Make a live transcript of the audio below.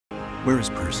Where is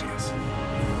Perseus?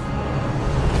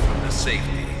 From the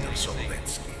safety of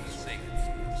Solensky.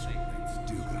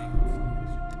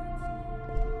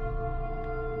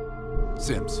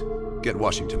 Sims, get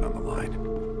Washington on the line.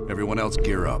 Everyone else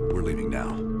gear up. We're leaving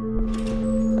now.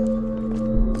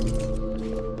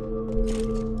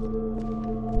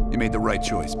 You made the right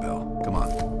choice, Bell. Come on.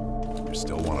 You're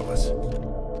still one of us.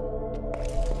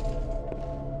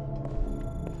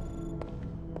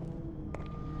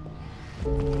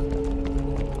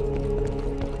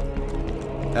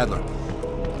 Adler.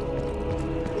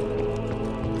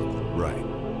 Right.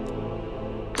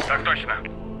 Так точно.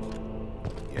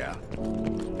 Yeah.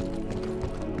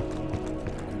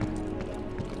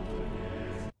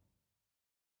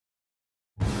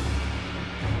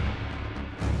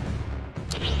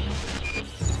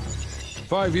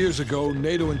 Five years ago,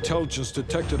 NATO intelligence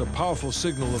detected a powerful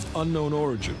signal of unknown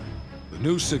origin. The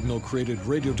new signal created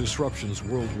radio disruptions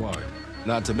worldwide.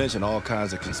 Not to mention all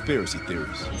kinds of conspiracy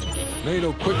theories.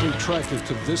 NATO quickly tracked it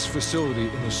to this facility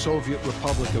in the Soviet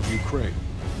Republic of Ukraine,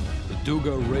 the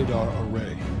Duga Radar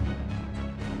Array.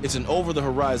 It's an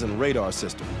over-the-horizon radar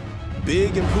system.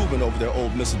 Big improvement over their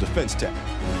old missile defense tech.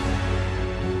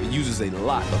 It uses a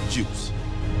lot of juice.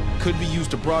 Could be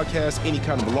used to broadcast any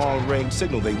kind of long-range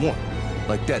signal they want.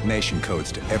 Like detonation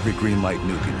codes to every green light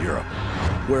nuke in Europe.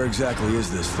 Where exactly is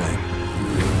this thing?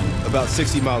 About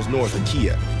 60 miles north of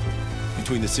Kiev,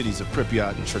 between the cities of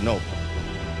Pripyat and Chernobyl.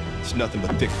 It's nothing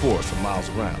but thick forest for miles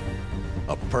around.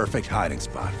 A perfect hiding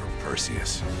spot for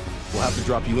Perseus. We'll have to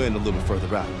drop you in a little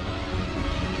further out.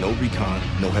 No recon,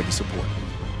 no heavy support.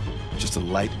 Just a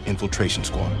light infiltration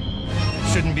squad.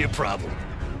 Shouldn't be a problem.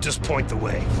 Just point the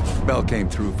way. Bell came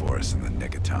through for us in the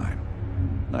nick of time.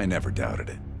 I never doubted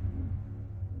it.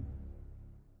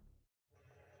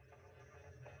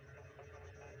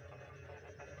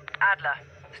 Adler,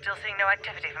 still seeing no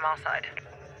activity from our side.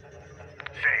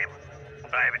 Same.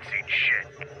 I haven't seen shit.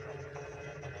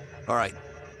 All right.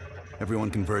 Everyone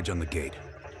converge on the gate.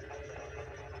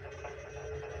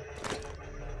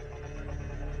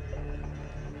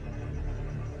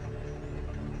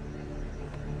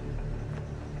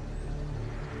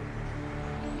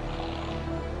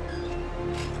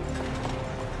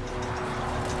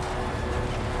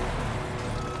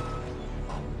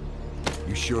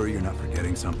 You sure you're not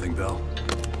forgetting something, Bell?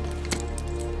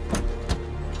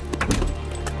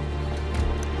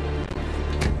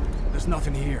 There's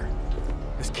nothing here.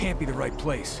 This can't be the right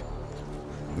place.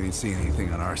 We ain't seeing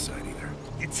anything on our side either.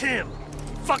 It's him.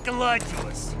 He fucking lied to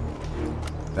us.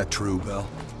 That true, Bell?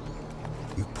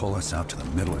 You pull us out to the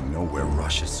middle of nowhere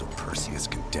Russia so Perseus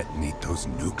can detonate those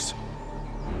nukes?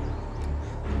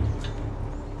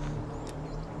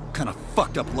 What kind of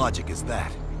fucked up logic is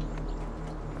that?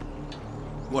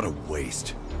 What a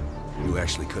waste. You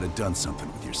actually could have done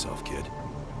something with yourself, kid.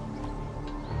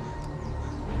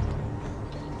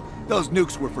 Those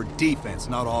nukes were for defense,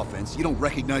 not offense. You don't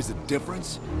recognize the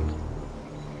difference?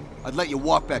 I'd let you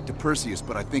walk back to Perseus,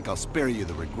 but I think I'll spare you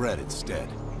the regret instead.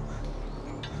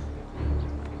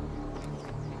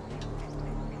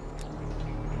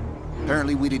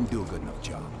 Apparently, we didn't do a good enough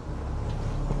job.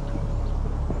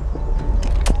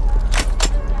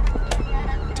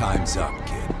 Time's up,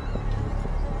 kid.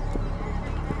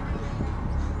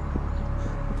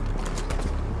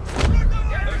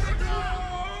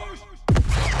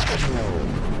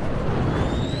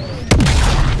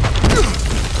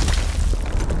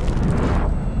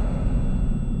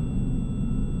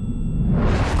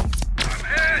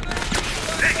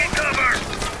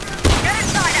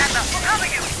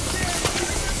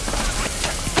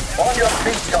 On your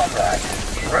feet, comrade.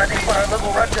 Ready for a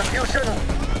little retribution?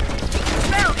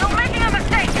 Bill, you're making a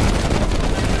mistake!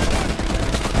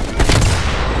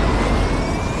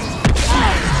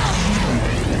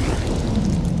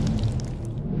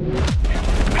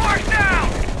 March down!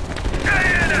 Stay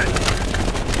in it!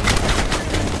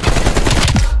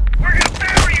 We're gonna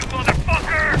bury you,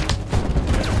 motherfucker!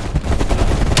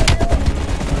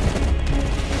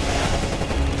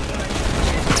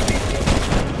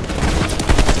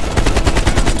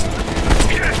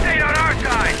 Should have stayed on our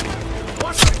side!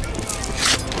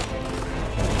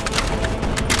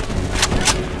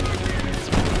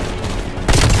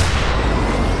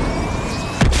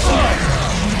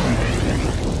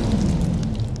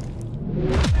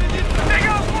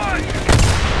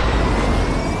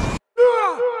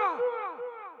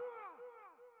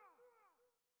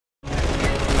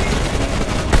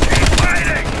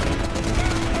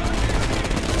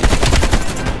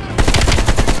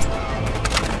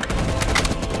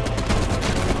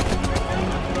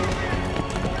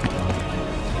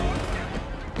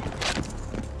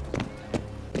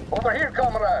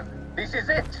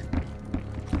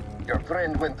 Your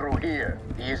friend went through here.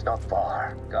 He is not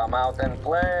far. Come out and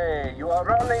play. You are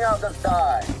running out of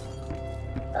time.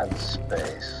 And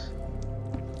space.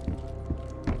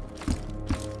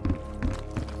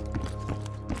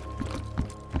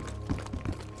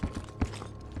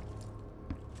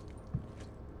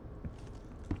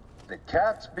 The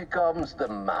cat becomes the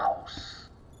mouse.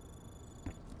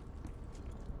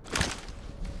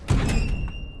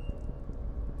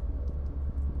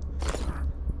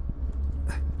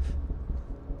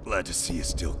 Glad to see you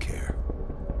still care.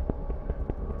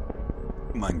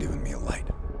 Mind giving me a light?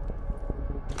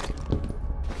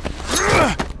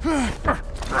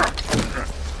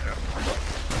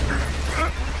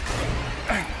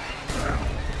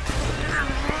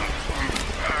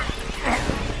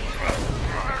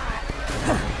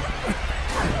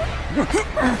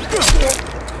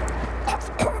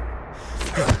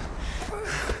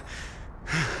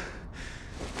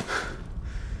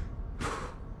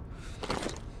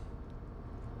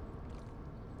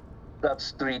 That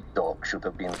street dog should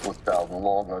have been put down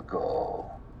long ago.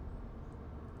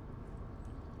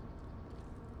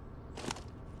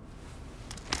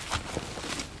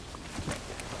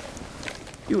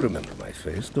 You remember my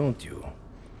face, don't you?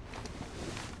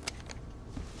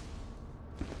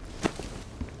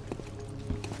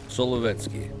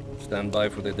 Solovetsky, stand by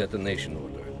for the detonation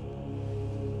order.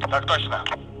 Так точно.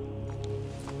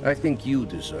 I think you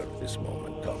deserve this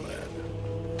moment, comrade.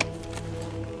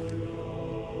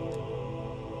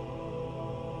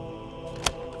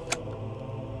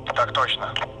 Так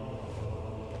точно.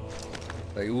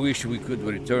 I wish we could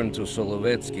return to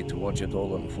Solovetsky to watch it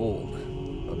all unfold,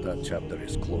 but that chapter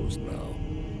is closed now.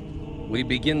 We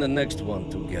begin the next one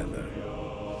together.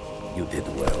 You did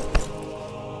well.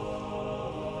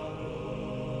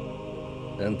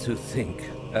 And to think,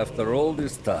 after all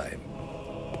this time,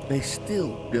 they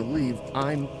still believe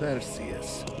I'm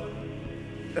Perseus.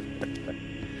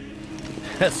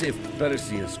 As if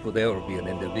Perseus could ever be an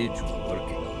individual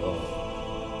working alone.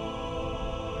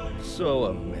 So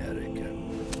American.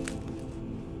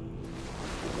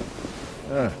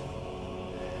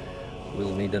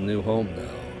 We'll need a new home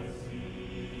now.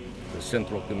 The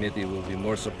Central Committee will be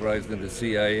more surprised than the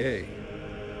CIA.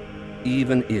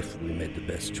 Even if we made the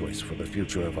best choice for the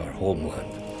future of our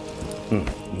homeland.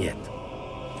 Yet,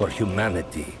 for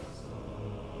humanity,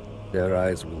 their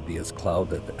eyes will be as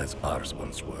clouded as ours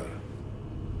once were.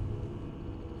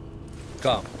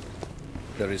 Come,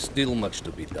 there is still much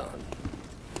to be done.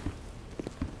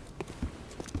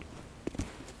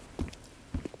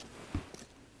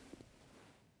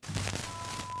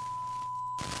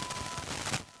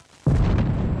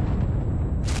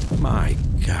 My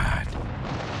God.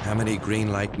 How many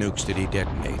green light nukes did he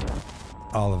detonate?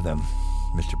 All of them,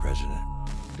 Mr. President.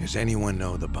 Does anyone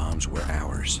know the bombs were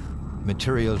ours?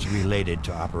 Materials related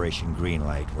to Operation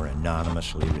Greenlight were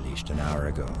anonymously released an hour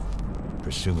ago,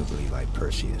 presumably by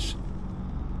Perseus.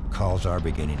 Calls are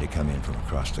beginning to come in from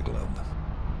across the globe.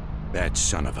 That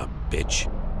son of a bitch.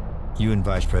 You and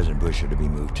Vice President Bush are to be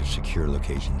moved to secure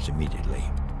locations immediately.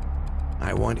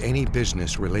 I want any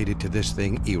business related to this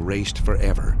thing erased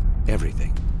forever.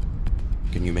 Everything.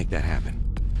 Can you make that happen?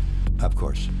 Of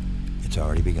course. It's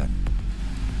already begun.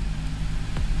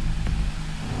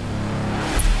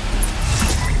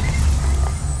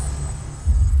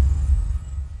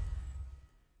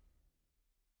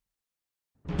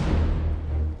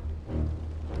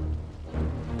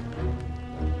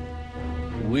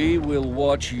 We will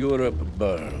watch Europe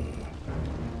burn.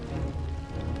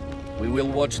 We will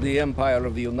watch the empire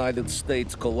of the United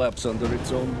States collapse under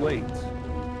its own weight.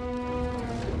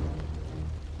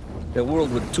 A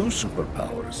world with two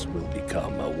superpowers will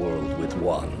become a world with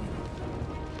one.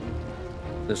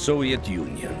 The Soviet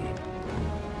Union.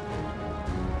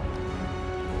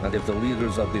 And if the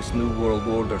leaders of this new world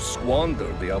order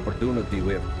squander the opportunity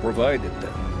we have provided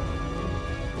them,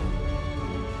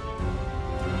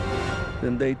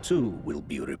 then they too will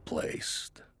be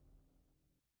replaced.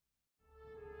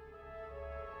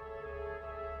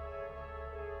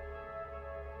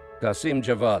 Qasim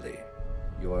Javadi,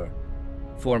 your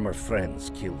former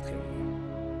friends killed him.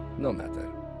 No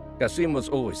matter. Qasim was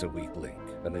always a weak link,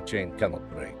 and the chain cannot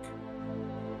break.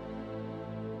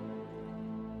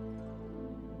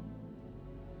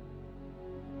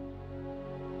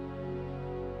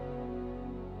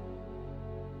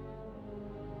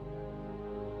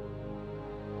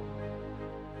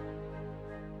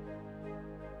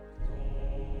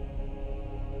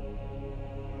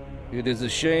 It is a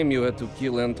shame you had to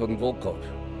kill Anton Volkov.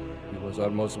 He was our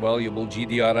most valuable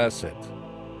GDR asset.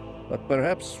 But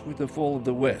perhaps with the fall of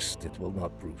the West, it will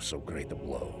not prove so great a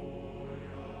blow.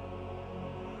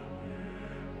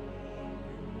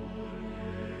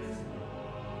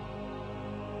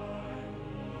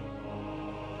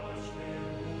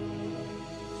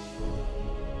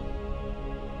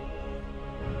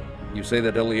 You say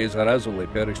that Eleazar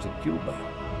Azule perished in Cuba.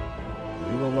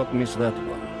 We will not miss that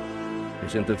one.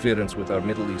 His interference with our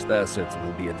Middle East assets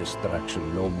will be a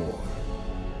distraction no more.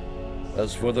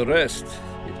 As for the rest,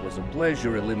 it was a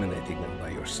pleasure eliminating them by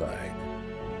your side.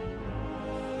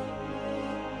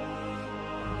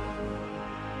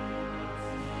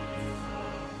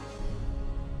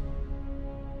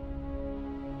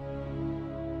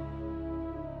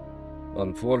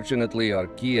 Unfortunately, our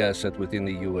key asset within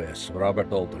the US,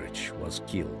 Robert Aldrich, was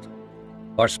killed.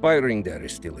 Our spy ring there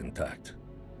is still intact,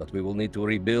 but we will need to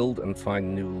rebuild and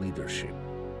find new leadership.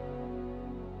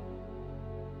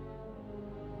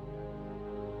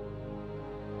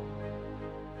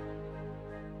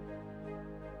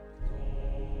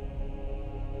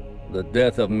 The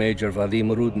death of Major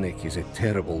Vadim Rudnik is a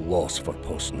terrible loss for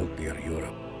post-nuclear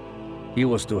Europe. He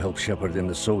was to help shepherd in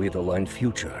the Soviet-aligned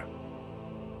future.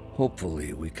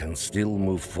 Hopefully, we can still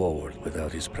move forward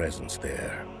without his presence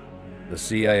there. The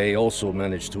CIA also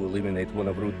managed to eliminate one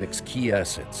of Rudnik's key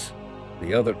assets.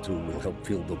 The other two will help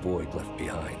fill the void left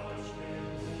behind.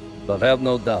 But have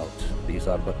no doubt, these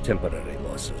are but temporary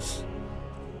losses.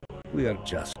 We are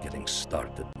just getting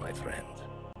started, my friend.